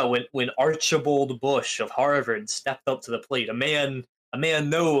 but yeah, when Archibald Bush of Harvard stepped up to the plate, a man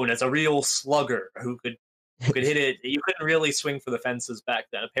known as a real slugger who could hit it. You couldn't really swing for the fences back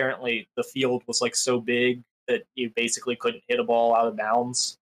then. Apparently, the field was like so big that you basically couldn't hit a ball out of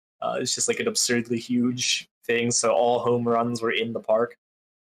bounds. It's just like an absurdly huge thing. So all home runs were in the park.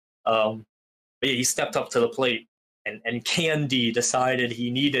 But yeah, he stepped up to the plate, and Candy decided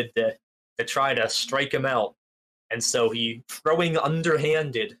he needed to try to strike him out, and so he, throwing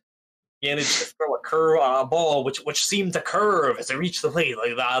underhanded, managed to throw a ball which seemed to curve as it reached the plate.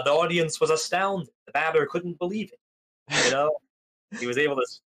 Like the audience was astounded. The batter couldn't believe it. He was able to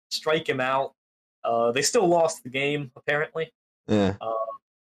strike him out. They still lost the game apparently. Yeah.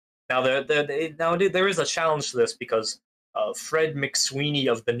 Now there is a challenge to this because Fred McSweeney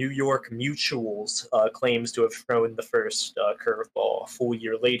of the New York Mutuals claims to have thrown the first curveball a full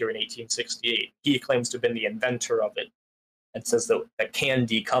year later in 1868. He claims to have been the inventor of it, and says that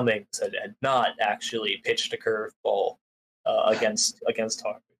Candy Cummings had not actually pitched a curveball against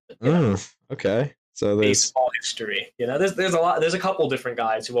Harvard. Okay. So there's Baseball history. There's a couple different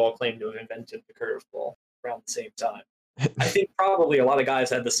guys who all claim to have invented the curveball around the same time. I think probably a lot of guys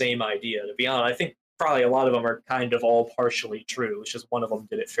had the same idea. To be honest, I think probably a lot of them are kind of all partially true. It's just one of them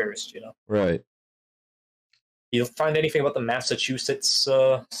did it first. Right. You find anything about the Massachusetts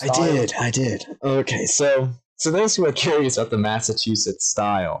style? I did. Okay, so those who are curious about the Massachusetts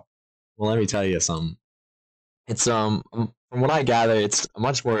style, well, let me tell you something. It's from what I gather, it's a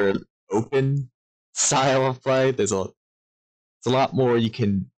much more open style of play. It's a lot more you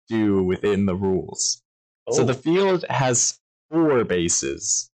can do within the rules. Oh. So the field has 4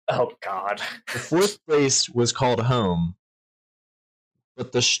 bases. Oh God. The 4th base was called home,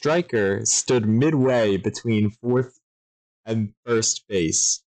 but the striker stood midway between 4th and 1st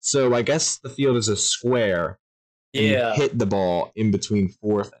base. So I guess the field is a square. And you hit the ball in between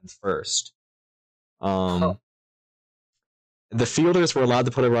 4th and 1st. The fielders were allowed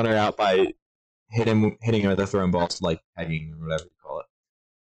to put a runner out by hitting him with a thrown ball, so like pegging or whatever you call it.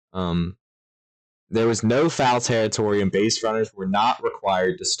 There was no foul territory, and base runners were not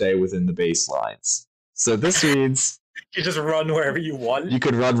required to stay within the baselines. So this means you just run wherever you want. You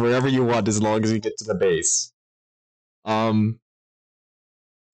could run wherever you want as long as you get to the base.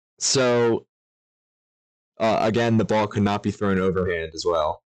 So again, the ball could not be thrown overhand as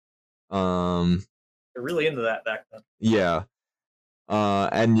well. They're really into that back then. Yeah.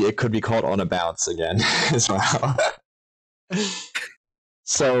 And it could be called on a bounce again as well.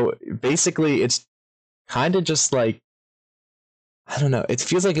 So basically, it's kind of just like, I don't know, it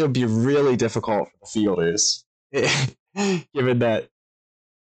feels like it would be really difficult for the fielders, given that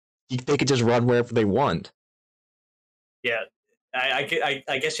they could just run wherever they want. Yeah, I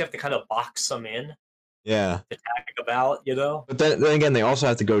guess you have to kind of box them in. Yeah. To tag about, But then again, they also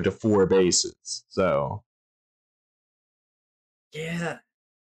have to go to 4 bases, so. Yeah,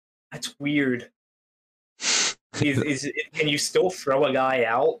 that's weird. Can you still throw a guy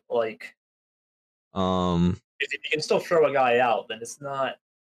out? Like, if you can still throw a guy out, then it's not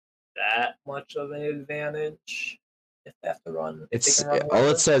that much of an advantage if they have to run. All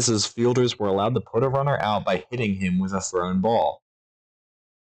it says is fielders were allowed to put a runner out by hitting him with a thrown ball.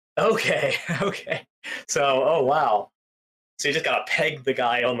 Okay. So, oh wow. So you just gotta peg the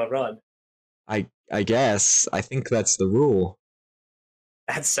guy on the run. I guess. I think that's the rule.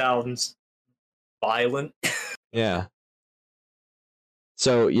 That sounds violent. Yeah.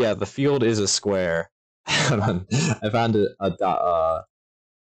 So yeah, the field is a square. Hold on. I found a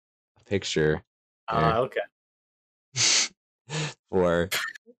picture. Okay. For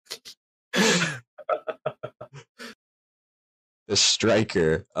the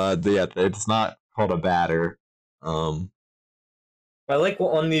striker. It's not called a batter. I like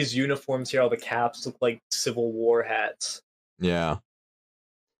on these uniforms here, all the caps look like Civil War hats. Yeah.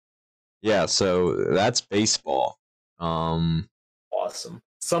 Yeah, so that's baseball. Awesome.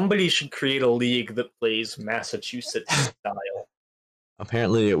 Somebody should create a league that plays Massachusetts style.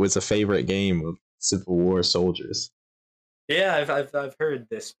 Apparently, it was a favorite game of Civil War soldiers. Yeah, I've heard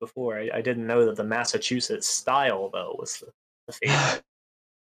this before. I didn't know that the Massachusetts style though was the favorite.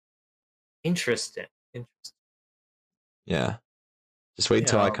 Interesting. Yeah. Just wait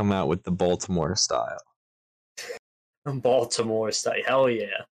till I come out with the Baltimore style. Baltimore style. Hell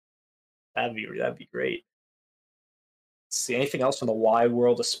yeah. That'd be great. Let's see anything else from the wide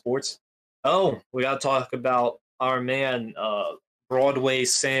world of sports? Oh, we gotta talk about our man, Broadway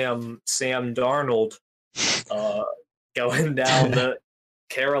Sam Darnold. going down to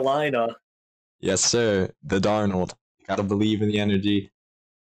Carolina. Yes, sir. The Darnold. Gotta believe in the energy.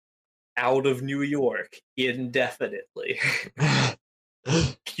 Out of New York indefinitely.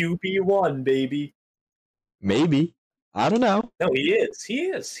 QB1, baby. Maybe. I don't know. No, he is. He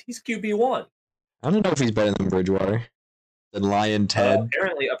is. He's QB1. I don't know if he's better than Bridgewater. Than Lion Ted.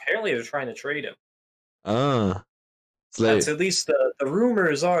 Apparently they're trying to trade him. So That's at least the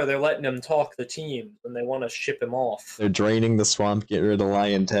rumors are they're letting him talk the team and they want to ship him off. They're draining the swamp, getting rid of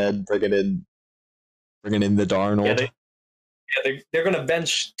Lion Ted, bringing in the Darnold. They're gonna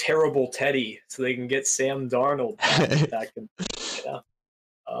bench terrible Teddy so they can get Sam Darnold back.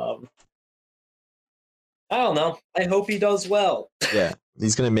 I don't know. I hope he does well. Yeah,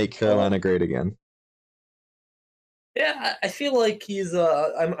 he's gonna make Carolina great again. Yeah, I feel like he's.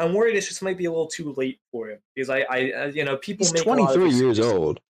 I'm worried it just might be a little too late for him because people. He's make 23 years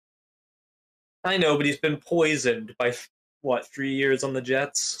old. I know, but he's been poisoned by 3 years on the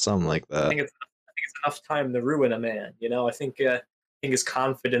Jets. Something like that. I think it's enough time to ruin a man. I think his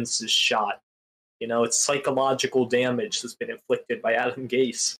confidence is shot. It's psychological damage that's been inflicted by Adam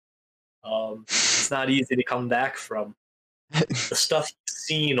Gase. It's not easy to come back from the stuff he's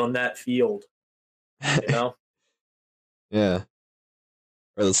seen on that field. Yeah.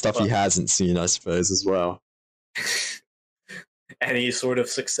 Or the stuff he hasn't seen, I suppose, as well. Any sort of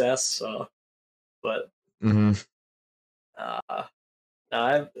success, but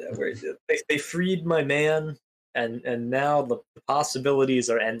they freed my man, and now the possibilities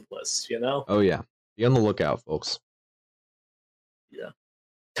are endless. Oh yeah, be on the lookout, folks. Yeah,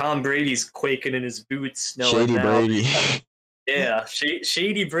 Tom Brady's quaking in his boots. Shady Brady. Yeah,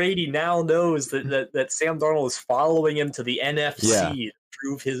 Shady Brady now knows that Sam Darnold is following him to the NFC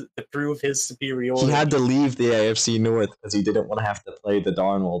to prove his superiority. He had to leave the AFC North because he didn't want to have to play the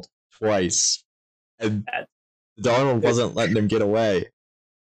Darnold twice, and Darnold wasn't letting him get away.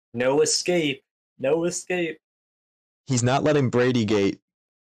 No escape. No escape. He's not letting Brady Gate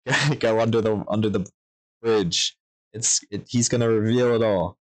go under the bridge. He's gonna reveal it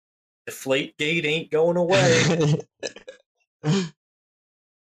all. Deflate Gate ain't going away.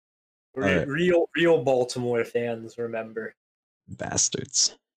 Right. Real Baltimore fans remember.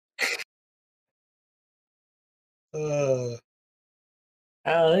 Bastards.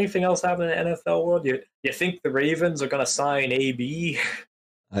 Anything else happen in the NFL world? You think the Ravens are gonna sign AB?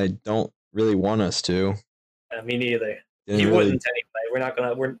 I don't really want us to. Me neither. He wouldn't anyway. We're not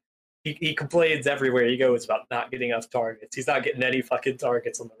gonna. He complains everywhere he goes about not getting enough targets. He's not getting any fucking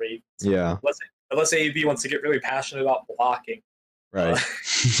targets on the Ravens. Yeah. Unless AB wants to get really passionate about blocking. Right.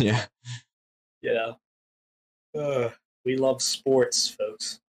 Yeah. We love sports,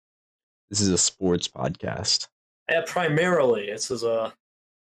 folks. This is a sports podcast. Yeah, primarily. This is a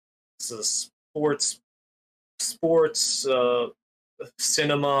sports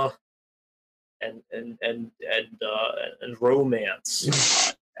cinema and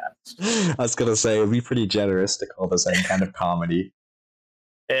romance. I was gonna say it'd be pretty generous to call this any kind of comedy.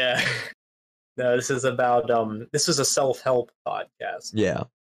 Yeah. No, this is about this is a self-help podcast. Yeah.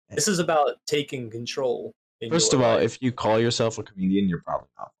 This is about taking control. First of all, if you call yourself a comedian, you're probably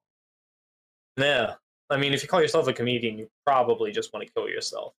not. Yeah. I mean, if you call yourself a comedian, you probably just want to kill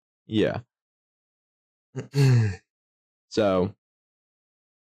yourself. Yeah. So.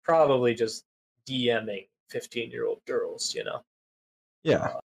 Probably just DMing 15-year-old girls,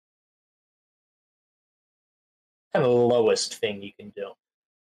 Yeah. Kind of the lowest thing you can do.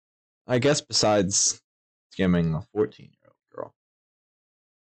 I guess besides scamming a 14-year-old girl.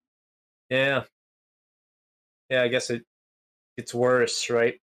 Yeah. Yeah, I guess it's worse,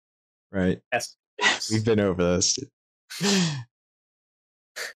 right? Right. Yes. We've been over this.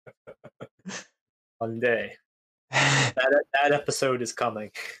 One day. That episode is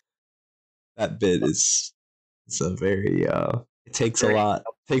coming. That bit is a very it takes a lot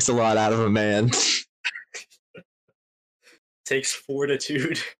out of a man. Takes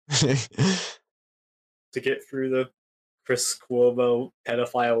fortitude to get through the Chris Cuomo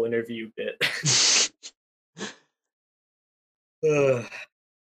pedophile interview bit.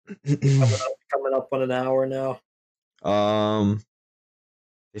 Coming up on an hour now.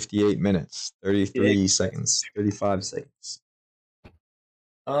 58 minutes, 33 seconds, 35 seconds.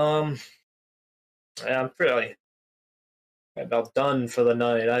 Yeah, I'm pretty about done for the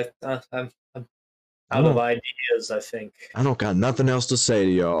night. I'm out of ideas, I think. I don't got nothing else to say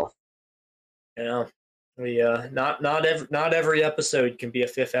to y'all. We not every episode can be a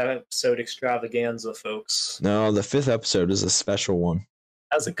 5th episode extravaganza, folks. No, the 5th episode is a special one.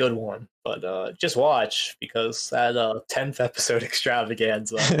 That's a good one, but just watch because that 10th episode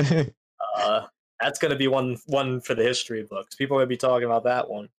extravaganza That's going to be one for the history books. People are going to be talking about that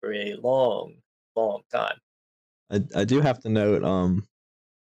one for a long, long time. I do have to note,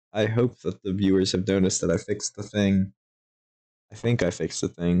 I hope that the viewers have noticed that I fixed the thing. I think I fixed the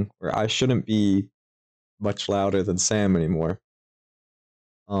thing where I shouldn't be much louder than Sam anymore.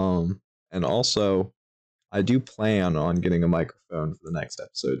 And also, I do plan on getting a microphone for the next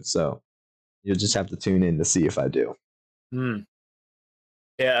episode, so you'll just have to tune in to see if I do.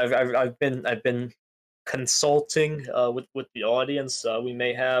 Yeah, I've been consulting with the audience. We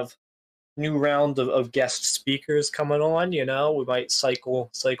may have new round of guest speakers coming on. You know, we might cycle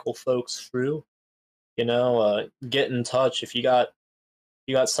folks through. You know, get in touch if you got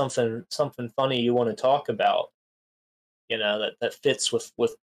something funny you want to talk about. You know, that fits with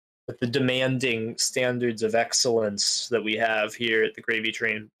the demanding standards of excellence that we have here at the Gravy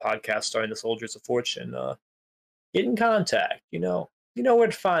Train podcast starring the Soldiers of Fortune. Get in contact. You know where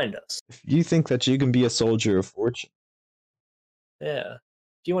to find us. If you think that you can be a soldier of fortune, yeah.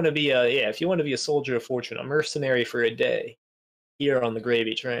 If you want to be a soldier of fortune, a mercenary for a day, here on the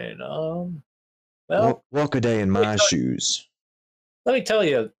Gravy Train. Well, walk a day in my shoes. Let me tell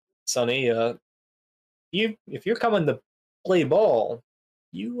you, Sonny. If you're coming to play ball,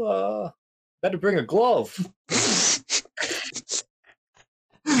 you better bring a glove.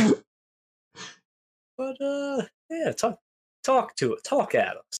 But yeah, talk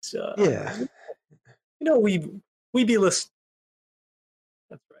at us. Yeah. You know we be listening.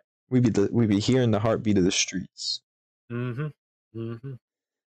 That's right. We be hearing the heartbeat of the streets. And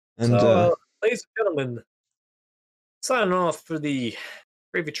And ladies and gentlemen, signing off for the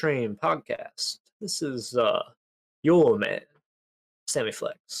Gravy Train podcast. This is your man, Sammy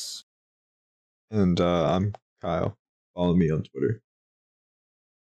Flex. And I'm Kyle. Follow me on Twitter.